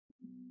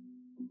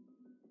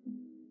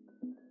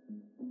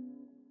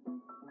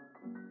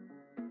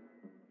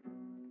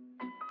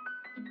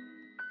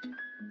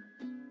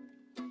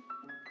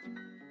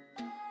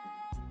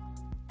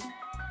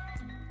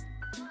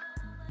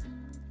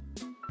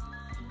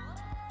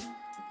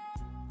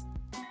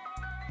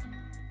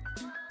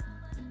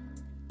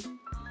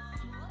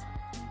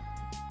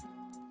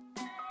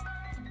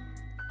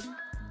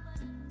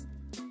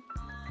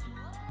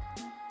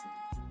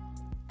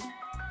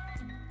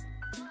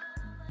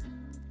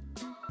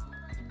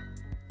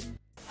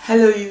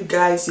Hello you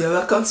guys, you're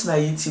welcome to my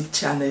YouTube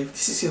channel. If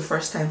this is your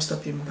first time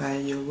stopping by,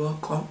 you're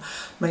welcome.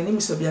 My name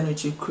is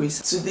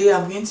Chris. Today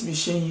I'm going to be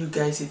showing you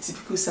guys a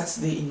typical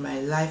Saturday in my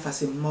life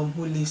as a mom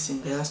who lives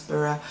in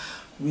Diaspora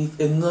with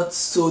a not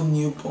so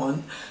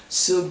newborn.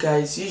 So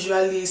guys,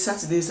 usually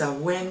Saturdays are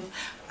when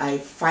I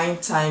find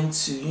time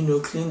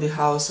to clean the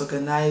house,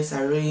 organize,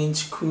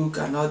 arrange, cook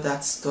and all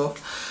that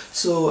stuff.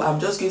 So I'm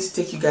just going to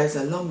take you guys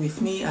along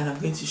with me and I'm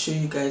going to show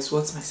you guys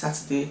what my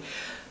Saturday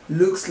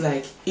looks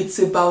like. It's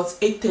about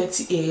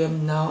 8:30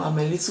 a.m. now and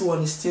my little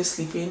one is still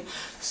sleeping,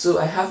 so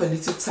I have a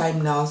little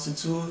time now to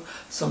do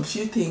some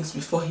few things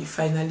before he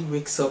finally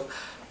wakes up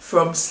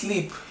from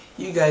sleep.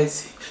 You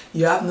guys,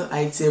 you have no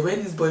idea,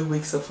 when this boy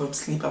wakes up from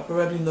sleep I'll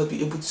probably not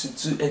be able to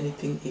do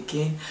anything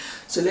again.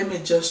 So let me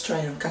just try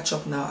and catch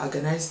up now,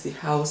 organize the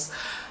house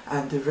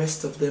and the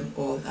rest of them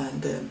all,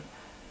 and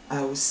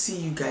I will see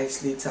you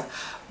guys later.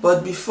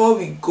 But before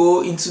we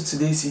go into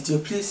today's video,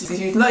 please, if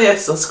you've not yet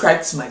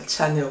subscribed to my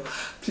channel,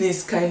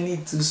 please kindly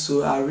do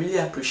so. I really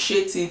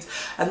appreciate it.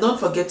 And don't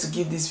forget to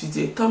give this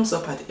video a thumbs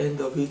up at the end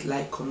of it,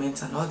 like,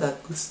 comment and all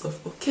that good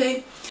stuff,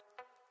 okay?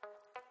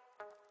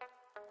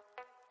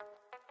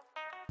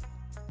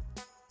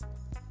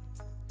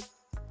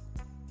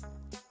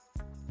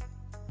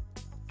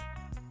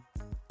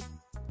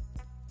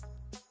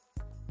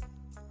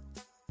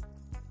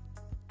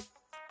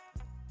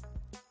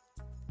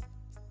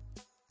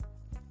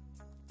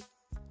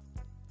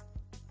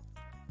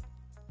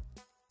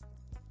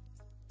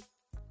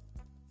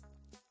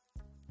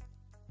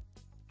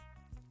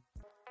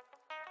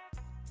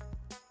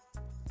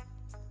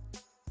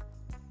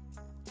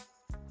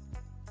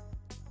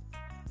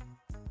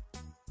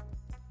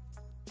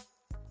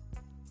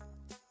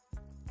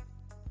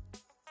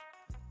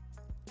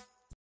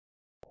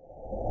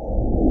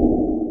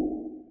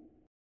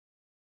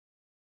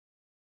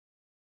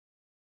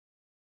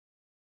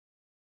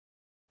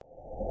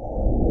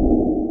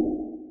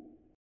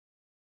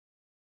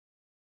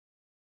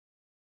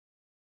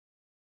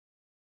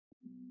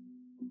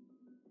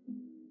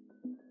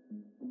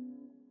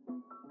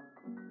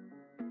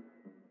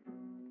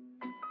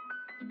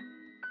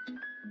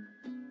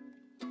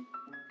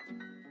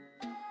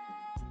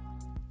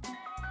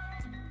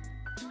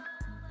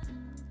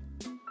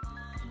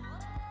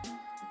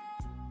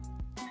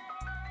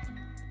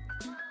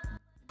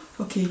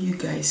 Okay you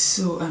guys,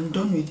 so I'm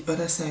done with the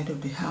other side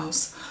of the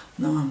house.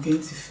 Now I'm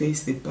going to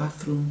face the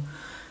bathroom,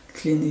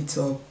 clean it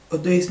up.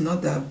 Although it's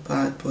not that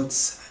bad, but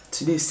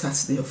today is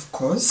Saturday of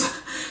course,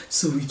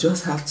 so we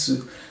just have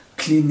to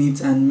clean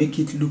it and make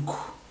it look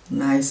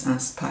nice and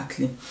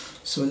sparkling.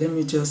 So let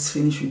me just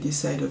finish with this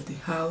side of the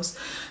house,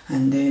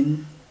 and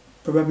then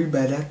probably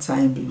by that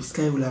time baby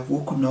Sky will have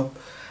woken up.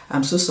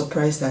 I'm so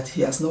surprised that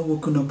he has not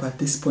woken up at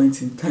this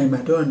point in time.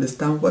 I don't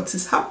understand what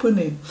is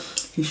happening.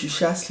 He should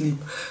shall sleep.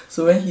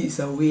 So when he is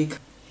awake,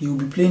 he will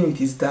be playing with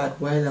his dad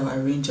while I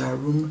arrange our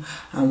room.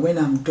 And when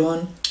I'm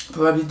done,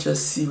 probably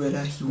just see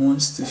whether he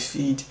wants to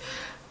feed.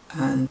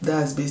 And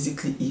that's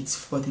basically it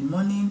for the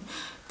morning.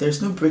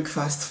 There's no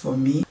breakfast for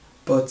me,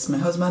 but my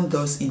husband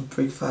does eat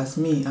breakfast.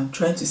 Me, I'm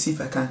trying to see if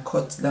I can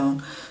cut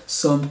down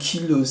some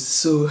kilos.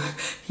 So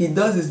he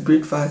does his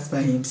breakfast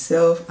by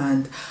himself,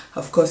 and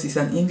of course he's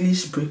an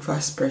English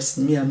breakfast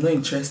person. Me, I'm not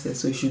interested,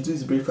 so he should do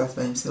his breakfast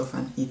by himself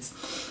and eat.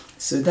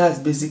 So that's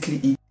basically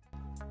it.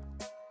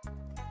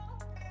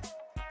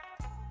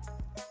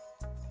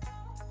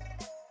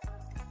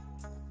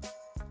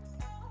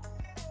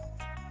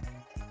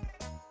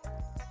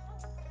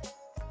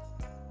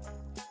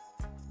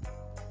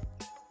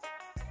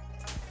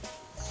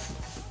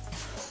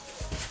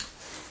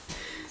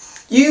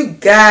 You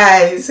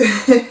guys,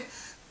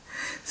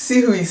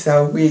 see who is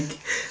awake.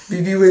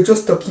 Baby, we're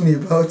just talking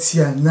about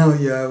you and now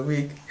you're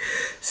awake.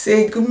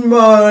 Say good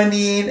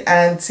morning,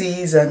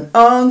 aunties and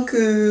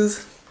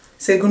uncles.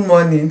 Say good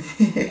morning.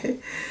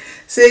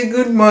 Say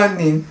good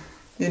morning,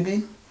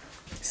 baby.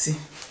 See.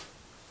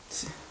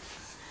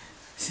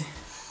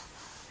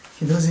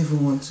 He doesn't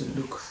even want to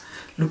look.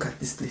 Look at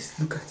this place.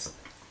 Look at.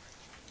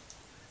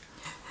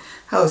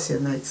 How's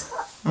your night?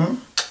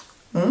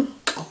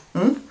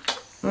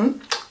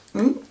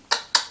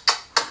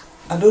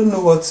 I don't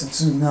know what to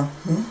do now.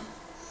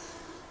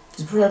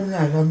 It's probably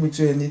not allow me to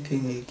do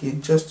anything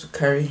again, just to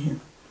carry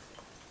him.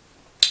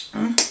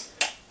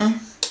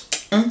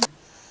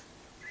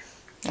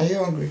 Are you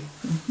hungry?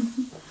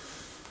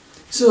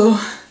 So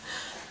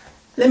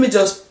let me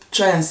just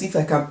try and see if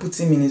I can put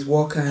him in his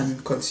walker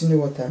and continue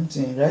what I'm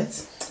doing,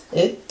 right?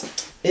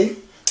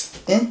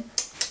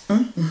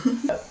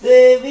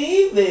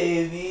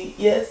 Baby,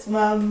 yes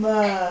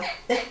mama.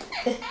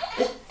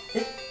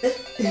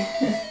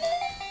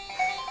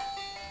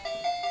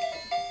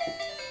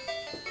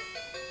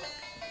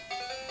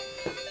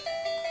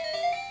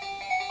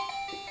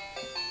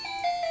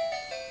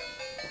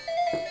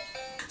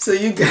 So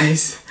you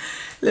guys,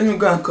 let me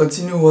go and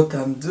continue what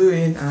I'm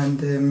doing,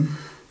 and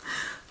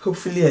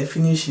hopefully I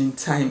finish in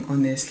time,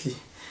 honestly,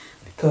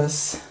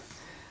 because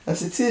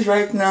as it is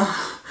right now,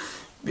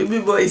 baby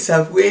boy is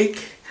awake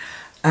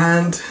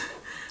and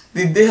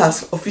the day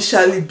has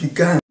officially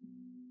begun.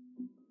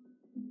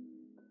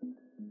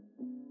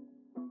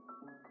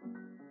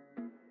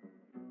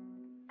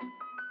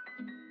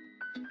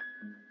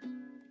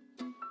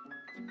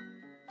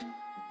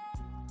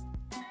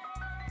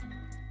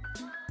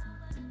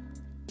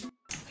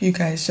 You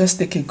guys, just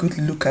take a good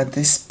look at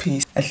this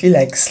piece. I feel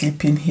like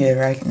sleeping here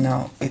right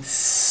now. It's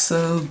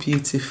so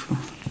beautiful.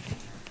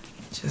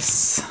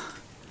 Just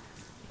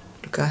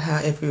look at how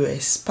everywhere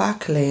is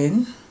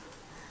sparkling.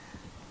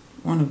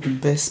 One of the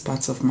best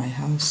parts of my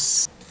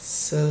house.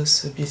 So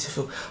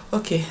beautiful.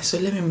 Okay, so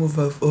let me move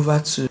over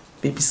to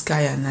baby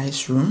Sky and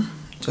I's room.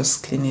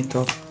 Just clean it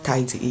up,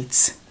 tidy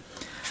it,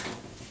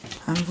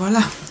 and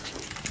voila.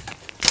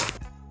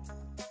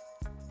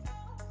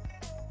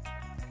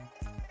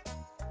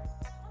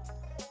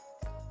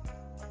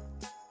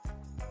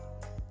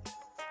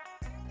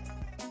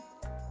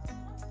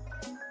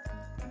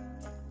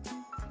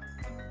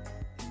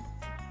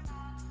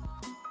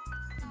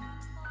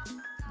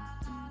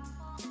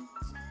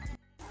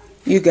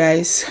 You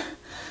guys,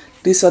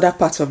 this other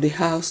part of the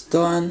house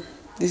done.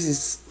 This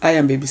is I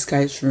and baby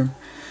Sky's room.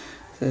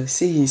 So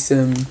see his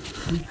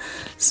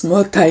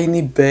small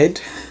tiny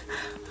bed,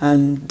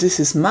 and this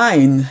is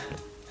mine.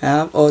 I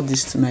have all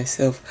this to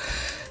myself.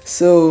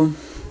 So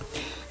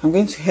I'm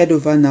going to head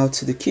over now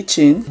to the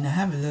kitchen, and I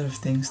have a lot of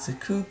things to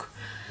cook.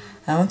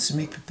 I want to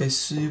make pepper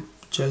soup,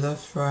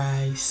 jollof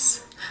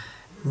rice,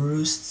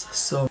 roast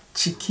some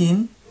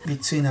chicken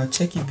between. I'll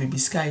check if baby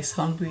Sky is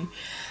hungry,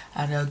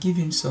 and I'll give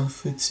him some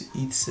food to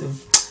eat. So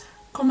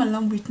come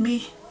along with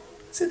me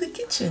to the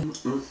kitchen.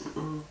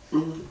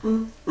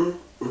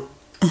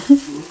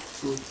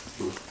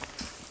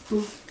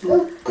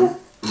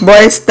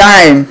 Boys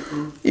time.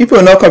 You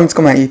people not coming to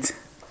come and eat.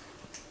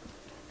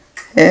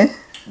 Eh?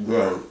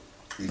 Go and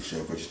eat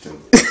your vegetable.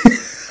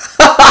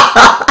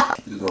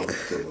 You don't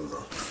vegetable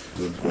now.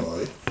 Good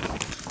boy.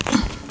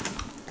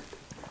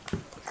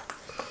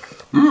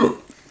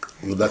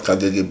 You like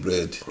agege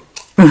bread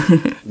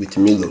with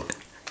Milo.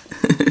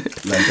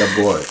 Like a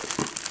boy.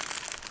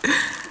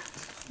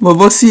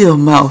 Bobo, see your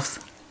mouth.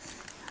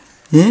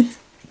 Eh?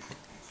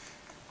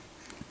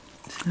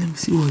 Let me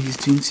see what he's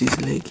doing to his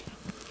leg.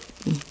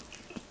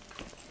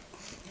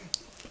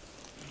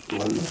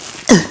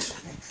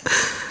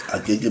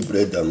 Agege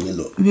bread and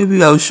Milo.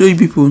 Maybe I'll show you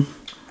people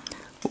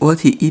what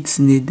he eats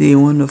in a day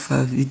in one of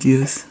our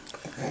videos.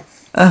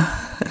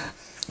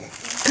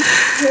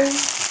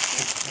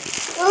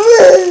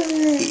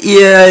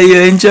 Yeah,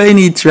 you're enjoying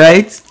it,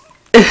 right?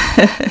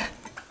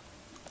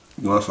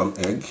 You want some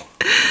egg?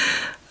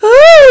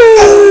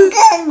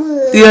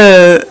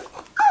 Yeah.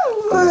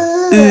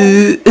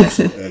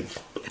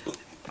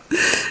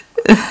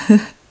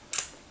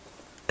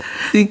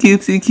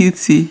 Egg.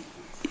 Cutie.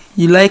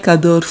 You like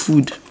adult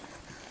food,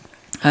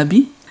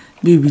 Abby?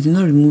 Baby, do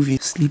not remove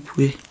it. Sleep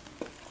well.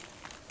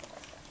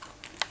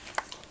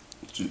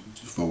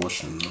 For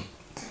washing, no?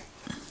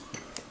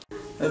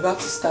 We're about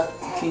to start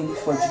cooking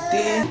for the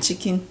day.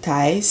 Chicken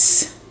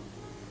thighs.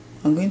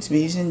 I'm going to be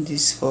using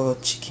this for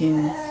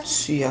chicken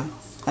suya.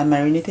 I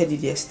marinated it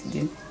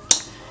yesterday.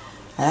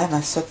 I have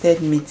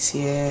assorted meats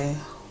here,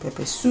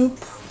 pepper soup.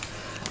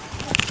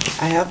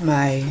 I have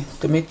my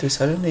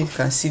tomatoes. I don't know if you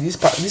can see this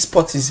part. This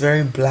pot is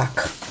very black.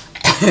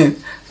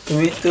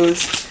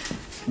 Tomatoes.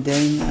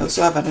 Then I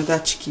also have another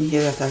chicken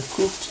here that I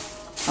cooked.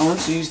 I want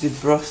to use the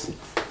broth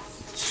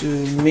to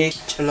make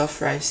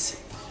jollof rice.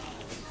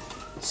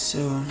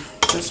 So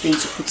just going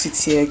to put it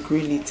here,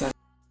 grill it.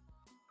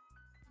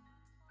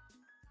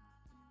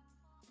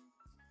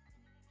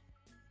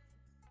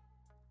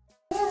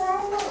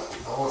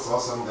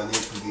 Awesome than it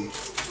to be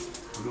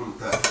room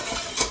that.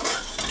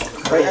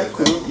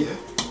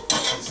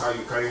 That's how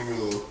you carry me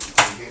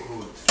get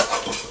wood.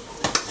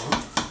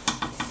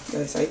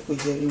 Yes, I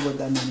could hear what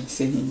that man is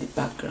saying in the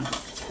background.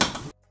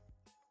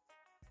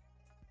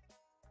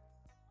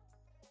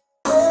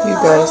 You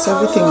guys,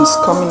 everything is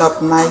coming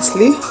up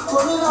nicely.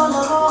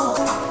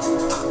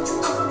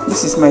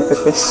 This is my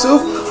pepper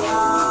soup.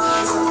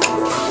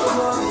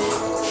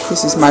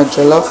 This is my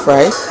jollof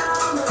rice.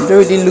 It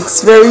already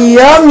looks very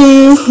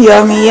yummy.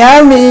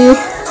 Yummy.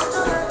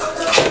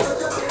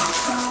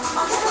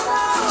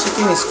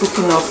 Chicken is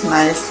cooking up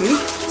nicely.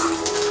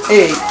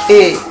 Hey.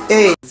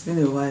 It's been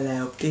a while I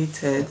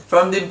updated.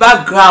 From the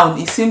background,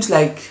 it seems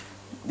like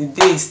the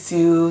day is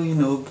still, you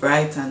know,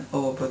 bright and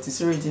all, but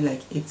it's already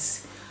like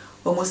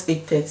almost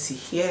 8:30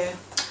 here.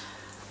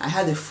 I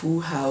had a full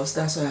house,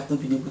 that's why I've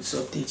not been able to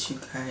update you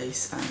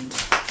guys. And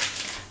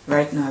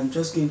right now I'm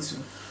just going to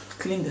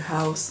clean the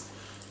house,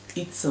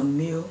 eat some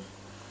meal,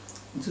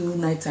 do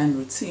nighttime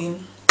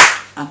routine,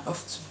 and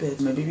off to bed.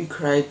 My baby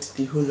cried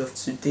the whole of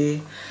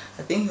today.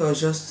 I think he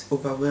was just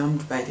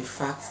overwhelmed by the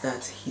fact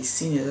that he's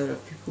seen a lot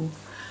of people.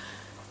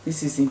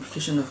 This is the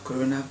implication of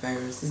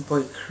coronavirus. This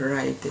boy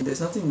cried, and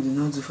there's nothing we do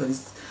not do for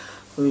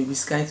baby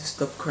Sky to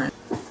stop crying.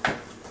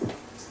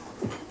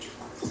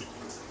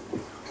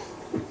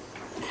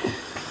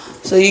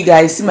 So you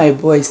guys see my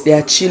boys, they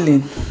are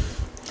chilling,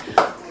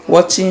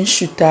 watching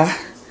Shooter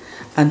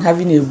and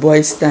having a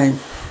boys time.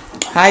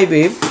 Hi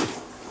babe.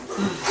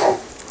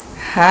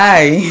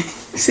 Hi.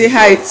 Say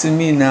hi to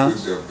me now.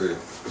 Who's your babe?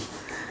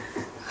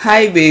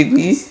 Hi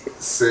baby.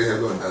 Say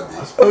hello daddy.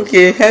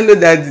 Okay, hello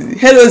daddy.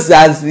 Hello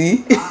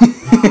Zazie.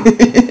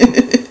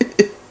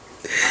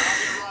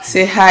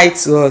 Say hi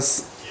to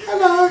us.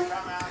 Hello.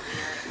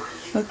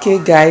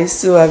 Okay guys,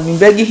 so I've been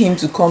begging him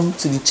to come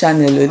to the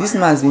channel. This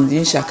man has been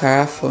doing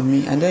shakara for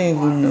me. I don't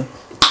even know.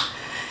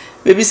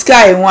 Baby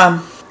Sky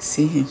one.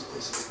 See him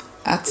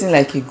acting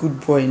like a good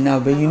boy now,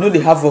 but you know the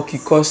havoc he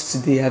caused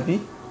today, Abby.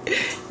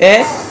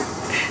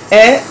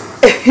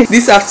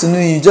 This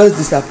afternoon you just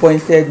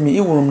disappointed me.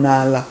 As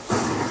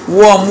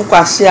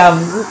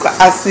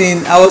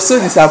in, I was so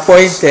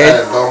disappointed.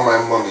 I don't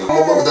mind mommy.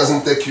 My mom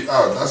doesn't take you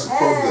out. That's the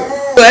problem.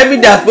 So every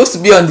day I'm supposed to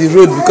be on the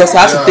road because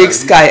I have to take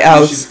Sky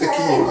out. She's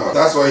taking him out.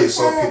 That's why he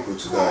saw people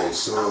today. He's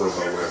so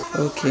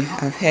overwhelmed. Okay,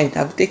 I've heard.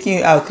 I'm taking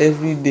you out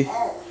every day.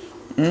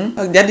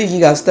 Daddy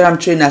giga start I'm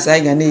training as I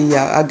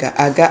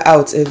got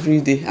out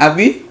every day.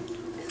 Abi?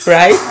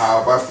 Right?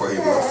 I'll buy for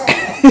him.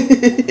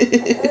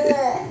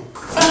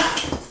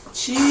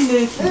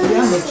 Chile, you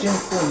have a drink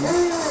phone.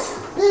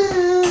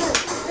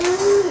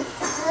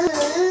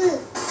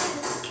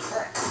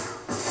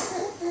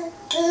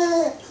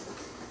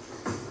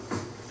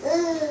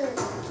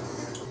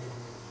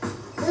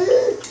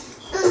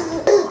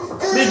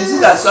 Maybe this is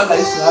that song I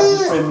used to have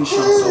different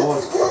missions or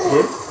what?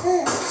 Okay?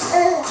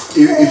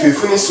 If you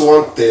finish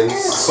one thing,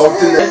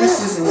 something every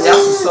season you have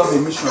to solve a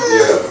mission.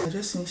 Yeah. I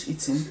just finished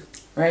eating.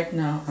 Right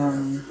now,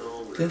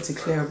 going to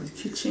clear up the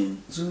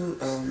kitchen, do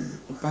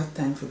a bath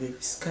time for baby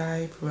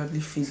Sky,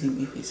 probably feed him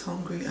if he's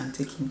hungry and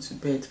take him to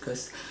bed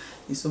because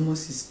it's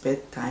almost his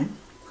bedtime.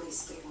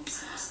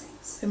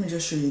 Let me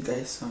just show you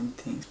guys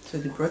something. So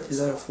they brought a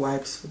lot of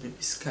wipes for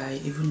baby Sky,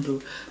 even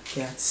though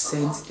they had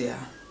sent their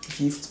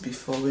gift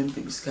before when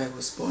baby Sky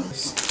was born.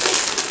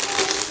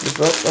 They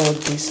brought all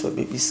this for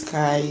baby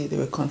Sky. They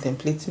were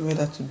contemplating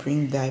whether to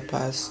bring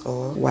diapers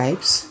or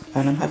wipes,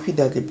 and I'm happy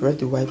that they brought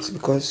the wipes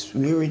because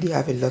we already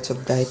have a lot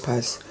of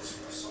diapers.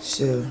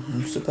 So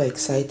I'm super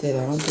excited.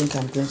 I don't think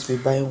I'm going to be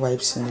buying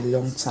wipes in a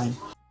long time.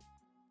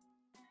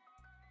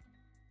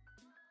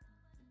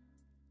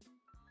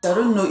 I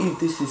don't know if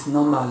this is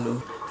normal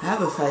though. I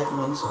have a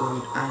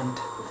 5-month-old and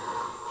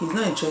he's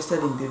not interested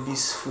in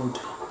baby's food.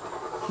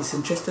 He's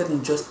interested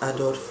in just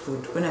adult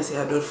food. When I say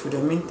adult food,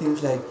 I mean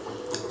things like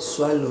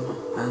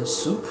swallow and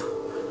soup,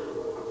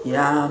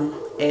 yam,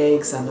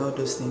 eggs and all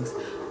those things.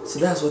 So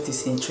that's what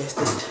he's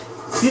interested.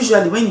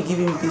 Usually when you give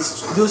him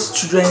those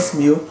children's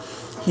meal,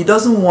 he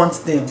doesn't want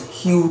them.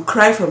 He will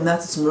cry from now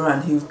to tomorrow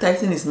and he will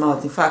tighten his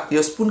mouth. In fact,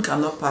 your spoon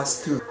cannot pass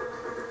through.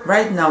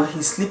 Right now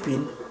he's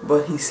sleeping,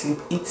 but he's sleep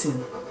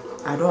eating.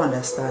 I don't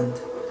understand.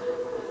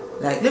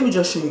 Like, let me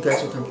just show you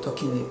guys what I'm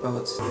talking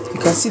about. You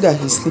can see that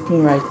he's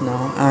sleeping right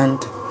now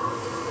and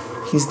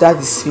his dad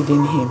is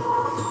feeding him.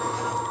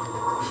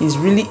 He's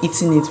really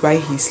eating it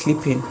while he's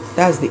sleeping.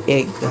 That's the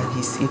egg that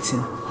he's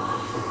eating.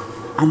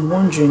 I'm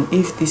wondering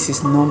if this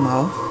is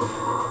normal,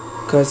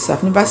 because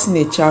I've never seen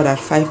a child at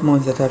 5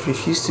 months that have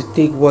refused to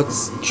take what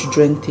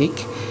children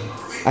take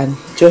and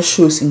just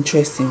shows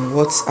interest in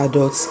what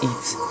adults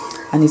eat.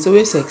 And he's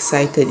always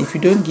excited. If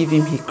you don't give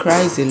him, he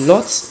cries a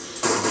lot.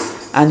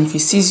 And if he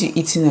sees you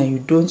eating and you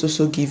don't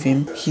also give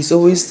him, he's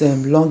always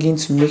longing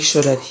to make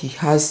sure that he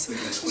has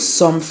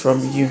some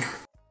from you.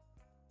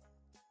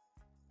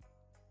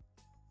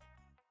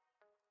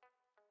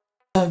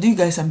 You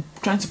guys, I'm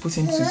trying to put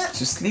him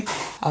to sleep.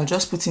 I'll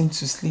just put him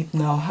to sleep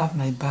now, have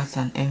my bath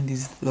and end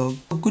this vlog.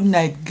 Good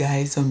night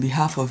guys, on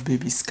behalf of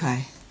baby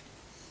Sky.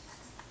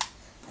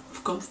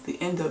 We've come to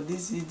the end of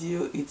this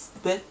video. It's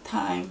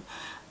bedtime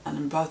and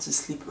I'm about to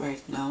sleep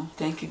right now.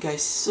 Thank you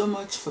guys so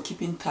much for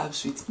keeping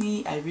tabs with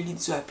me. I really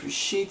do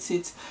appreciate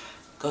it.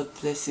 God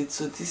bless it.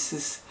 So this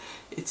is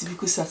a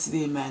typical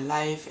Saturday in my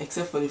life,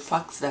 except for the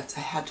fact that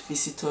I had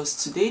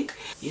visitors today.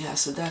 Yeah,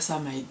 so that's how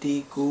my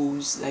day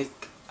goes.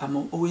 Like, I'm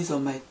always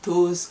on my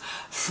toes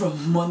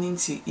from morning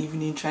to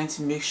evening, trying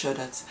to make sure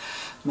that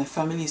my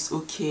family is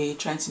okay,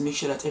 trying to make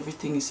sure that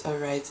everything is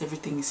alright,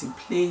 everything is in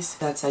place,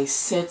 that I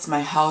set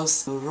my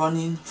house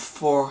running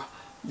for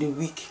the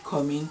week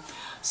coming.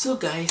 So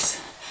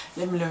guys,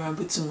 let me not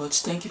ramble too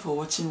much. Thank you for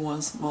watching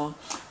once more.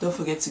 Don't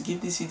forget to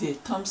give this video a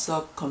thumbs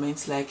up,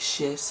 comment, like,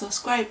 share,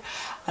 subscribe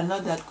and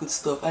all that good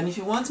stuff. And if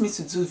you want me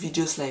to do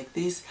videos like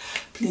this,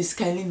 please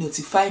kindly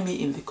notify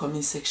me in the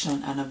comment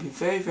section and I'll be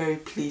very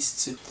pleased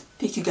to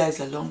take you guys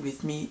along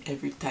with me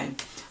every time.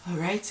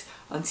 Alright,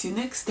 until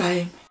next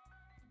time.